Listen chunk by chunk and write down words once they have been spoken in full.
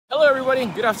Hello everybody,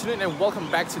 good afternoon and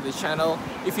welcome back to the channel.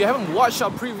 If you haven't watched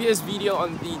our previous video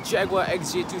on the Jaguar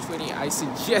XJ220, I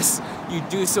suggest you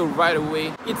do so right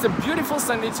away. It's a beautiful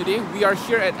Sunday today. We are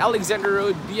here at Alexander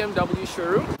Road BMW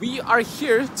showroom. We are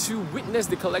here to witness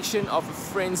the collection of a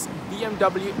friend's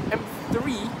BMW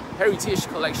M3 Heritage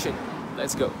Collection.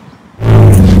 Let's go.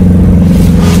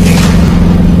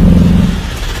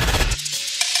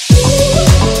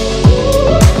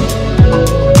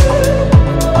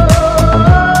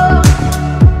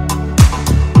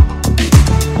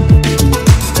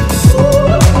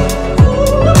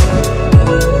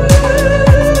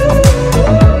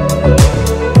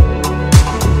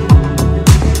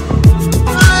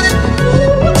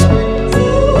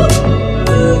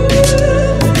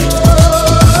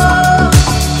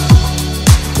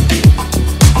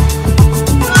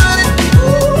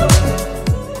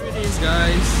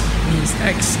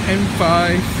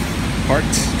 M5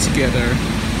 parked together.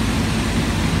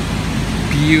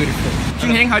 Beautiful.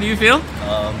 Jun Heng, how do you feel?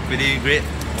 Pretty great.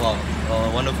 Wow,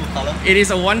 wonderful color. It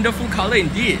is a wonderful color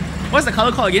indeed. What's the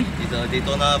color called again? It's a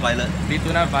Daytona Violet.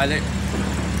 Daytona Violet.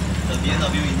 The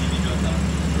BMW individual color.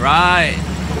 Right.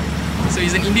 So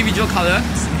it's an individual color.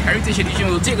 It's a Heritage Edition.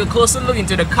 We'll take a closer look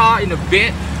into the car in a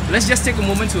bit. Let's just take a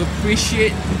moment to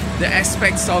appreciate the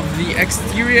aspects of the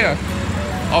exterior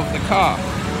of the car.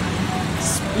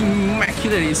 It's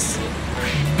immaculate, it's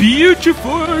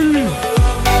beautiful!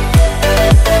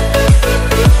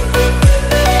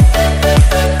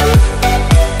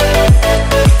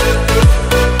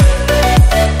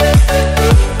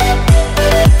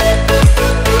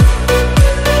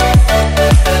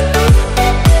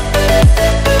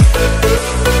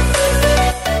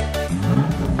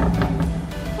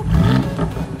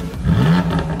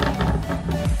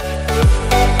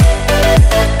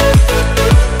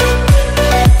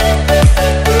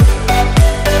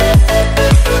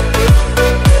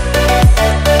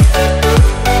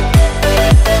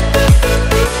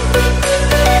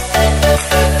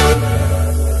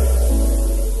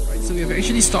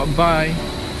 Stopped by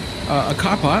a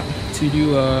car park to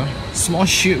do a small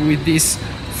shoot with this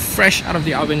fresh out of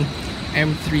the oven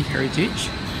M3 Heritage.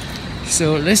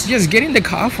 So let's just get in the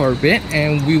car for a bit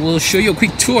and we will show you a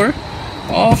quick tour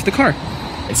of the car.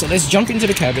 And so let's jump into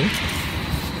the cabin.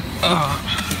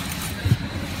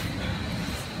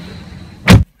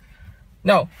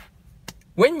 Now,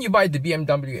 when you buy the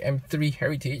BMW M3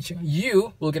 Heritage,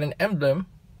 you will get an emblem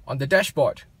on the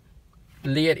dashboard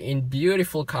layered in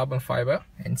beautiful carbon fiber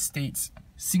and states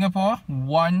Singapore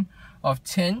 1 of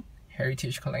 10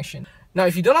 Heritage Collection. Now,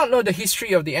 if you do not know the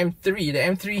history of the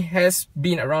M3 has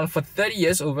been around for 30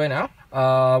 years over now,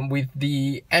 with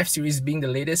the F series being the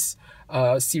latest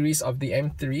series of the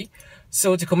M3.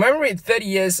 So to commemorate 30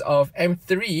 years of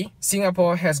M3,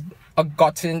 Singapore has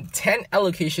gotten 10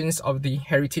 allocations of the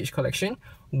Heritage Collection.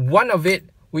 One of it,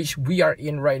 which we are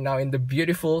in right now in the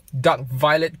beautiful dark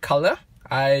violet color.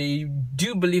 I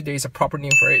do believe there is a proper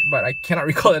name for it, but I cannot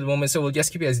recall at the moment, so we'll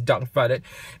just keep it as dark violet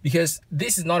because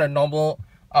this is not a normal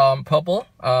purple.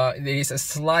 There is a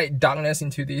slight darkness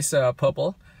into this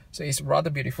purple, so it's rather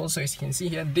beautiful. So as you can see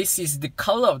here, this is the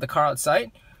color of the car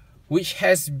outside, which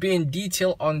has been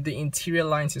detailed on the interior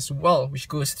lines as well, which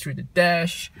goes through the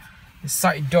dash, the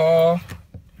side door,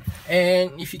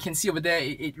 and if you can see over there,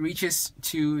 it reaches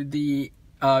to the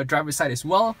driver's side as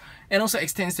well, and also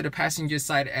extends to the passenger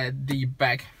side at the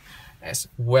back as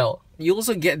well. You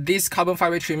also get this carbon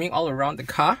fiber trimming all around the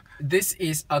car. This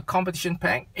is a competition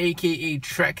pack, aka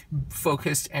track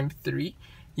focused M3.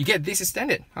 You get this as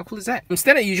standard. How cool is that?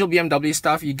 Standard usual BMW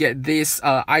stuff, you get this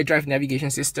iDrive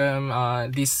navigation system,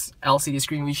 this LCD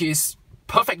screen, which is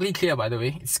perfectly clear, by the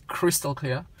way. It's crystal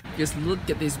clear. Just look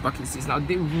at these bucket seats. Now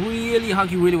they really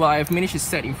hug you really well. I've managed to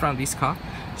sit in front of this car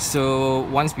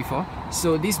once before.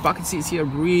 So these bucket seats here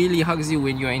really hugs you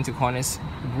when you're into corners.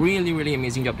 Really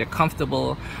amazing job. They're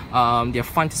comfortable, they're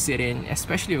fun to sit in,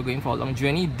 especially if you're going for a long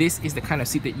journey. This is the kind of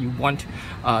seat that you want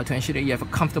to ensure that you have a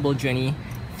comfortable journey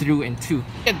through and to.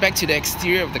 Get back to the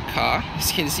exterior of the car. As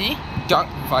you can see, dark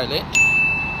violet.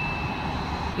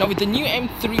 Now with the new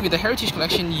M3 with the Heritage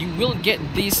Collection, you will get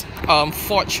these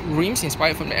forged rims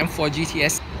inspired from the M4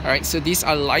 GTS. Alright, so these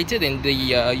are lighter than the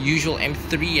usual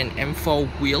M3 and M4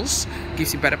 wheels.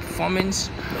 Gives you better performance.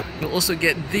 You'll also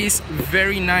get this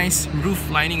very nice roof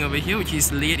lining over here, which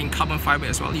is layered in carbon fiber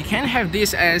as well. You can have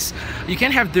this as, you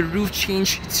can have the roof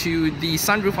change to the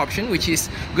sunroof option, which is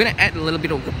going to add a little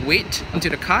bit of weight onto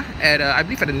the car at I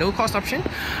believe at a no cost option.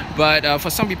 But for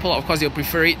some people, of course, they'll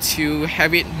prefer it to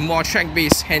have it more track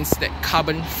based, hence that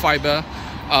carbon fiber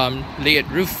layered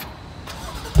roof.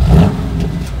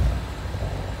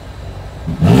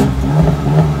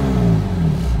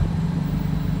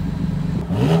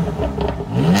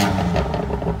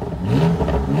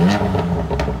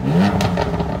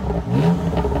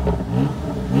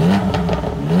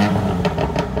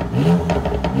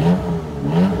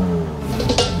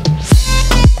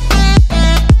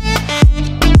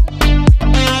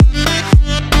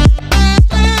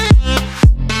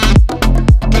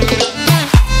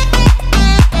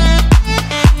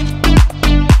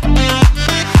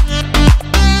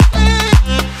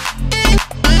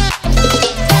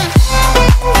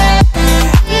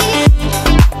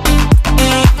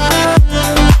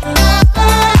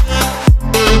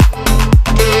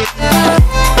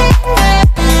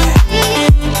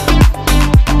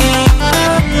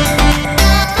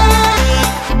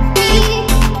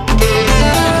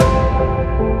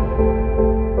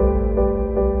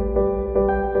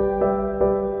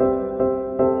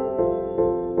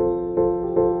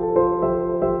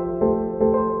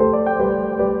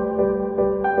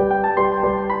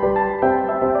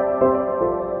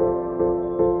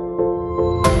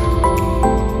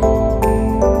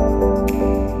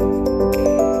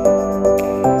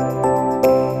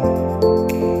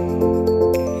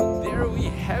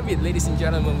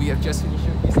 just finished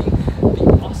using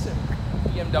the awesome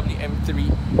BMW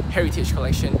M3 Heritage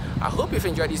Collection. I hope you've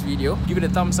enjoyed this video. Give it a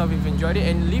thumbs up if you've enjoyed it,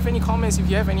 and leave any comments if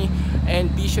you have any,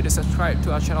 and be sure to subscribe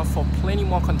to our channel for plenty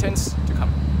more contents to